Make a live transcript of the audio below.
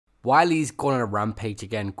Wiley's gone on a rampage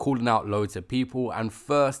again, calling out loads of people, and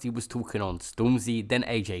first he was talking on Stormzy, then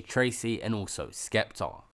AJ Tracey, and also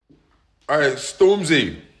Skepta. Alright,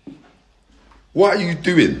 Stormzy, what are you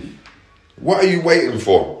doing? What are you waiting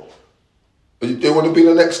for? Do you want to be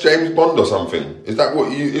the next James Bond or something? Is that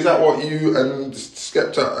what you and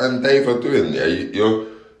Skepta and Dave are doing? Yeah,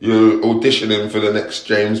 you're auditioning for the next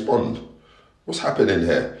James Bond. What's happening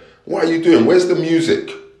here? What are you doing? Where's the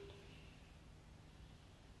music?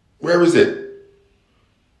 Where is it?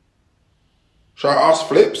 Should I ask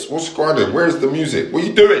Flips? What's going on? Where's the music? What are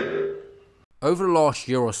you doing? Over the last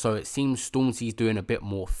year or so, it seems Stormzy's doing a bit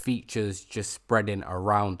more features, just spreading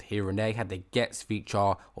around here and there. He had the Gets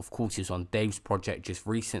feature, of course he was on Dave's project just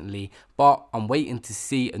recently, but I'm waiting to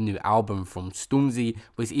see a new album from Stormzy.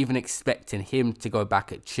 Was even expecting him to go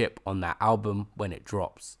back at Chip on that album when it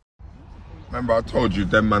drops. Remember I told you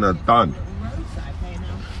them man are done.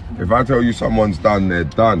 If I tell you someone's done, they're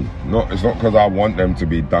done. It's not because I want them to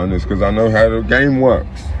be done, it's because I know how the game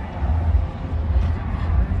works.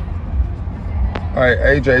 Alright,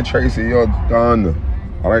 AJ Tracey, you're done.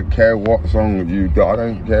 I don't care what song you do. I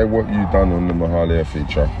don't care what you done on the Mahalia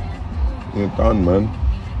feature. You're done, man.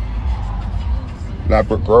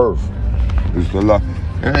 Labrador Grove is the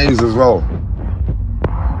Hayes as well.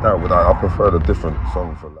 I prefer the different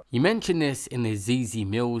song for that. He mentioned this in the ZZ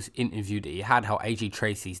Mills interview that he had, how AJ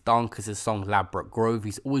Tracey's done because the song Labrador Grove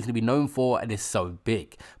he's always going to be known for and is so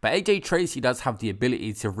big. But AJ Tracey does have the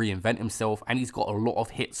ability to reinvent himself, and he's got a lot of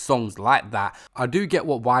hit songs like that. I do get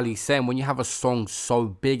what Wiley's saying. When you have a song so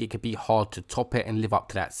big, it could be hard to top it and live up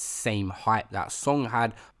to that same hype that song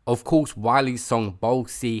had. Of course, Wiley's song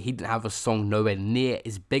Bossy, he didn't have a song nowhere near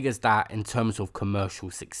as big as that in terms of commercial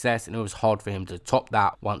success, and it was hard for him to top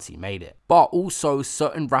that once he made it. But also,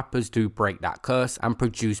 certain rappers do break that curse and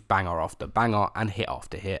produce banger after banger and hit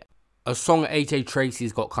after hit. A song AJ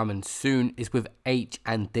Tracey's got coming soon is with Aitch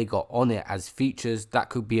and Digger on it as features. That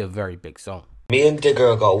could be a very big song. Me and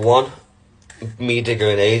Digger got one. Me, Digger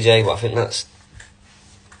and AJ, but I think that's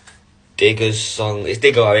Digger's song. It's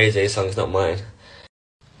Digger or AJ's song, it's not mine.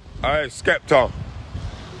 Alright, Skepta.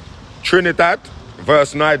 Trinidad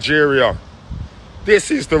versus Nigeria.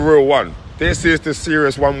 This is the real one. This is the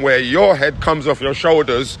serious one where your head comes off your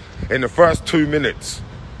shoulders in the first 2 minutes,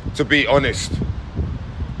 to be honest.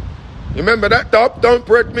 You remember that, dub? Don't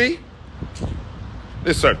bread me.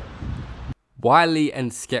 Listen. Wiley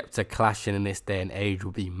and Skepta clashing in this day and age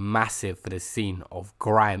will be massive for the scene of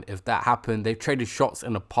grime. If that happened, they've traded shots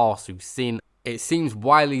in the past we've seen. It seems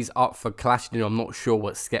Wiley's up for clashing. I'm not sure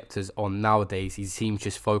what Skepta's on nowadays. He seems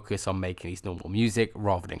just focused on making his normal music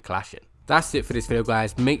rather than clashing. That's it for this video,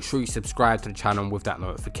 guys. Make sure you subscribe to the channel with that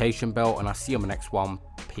notification bell, and I'll see you on the next one.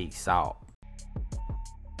 Peace out.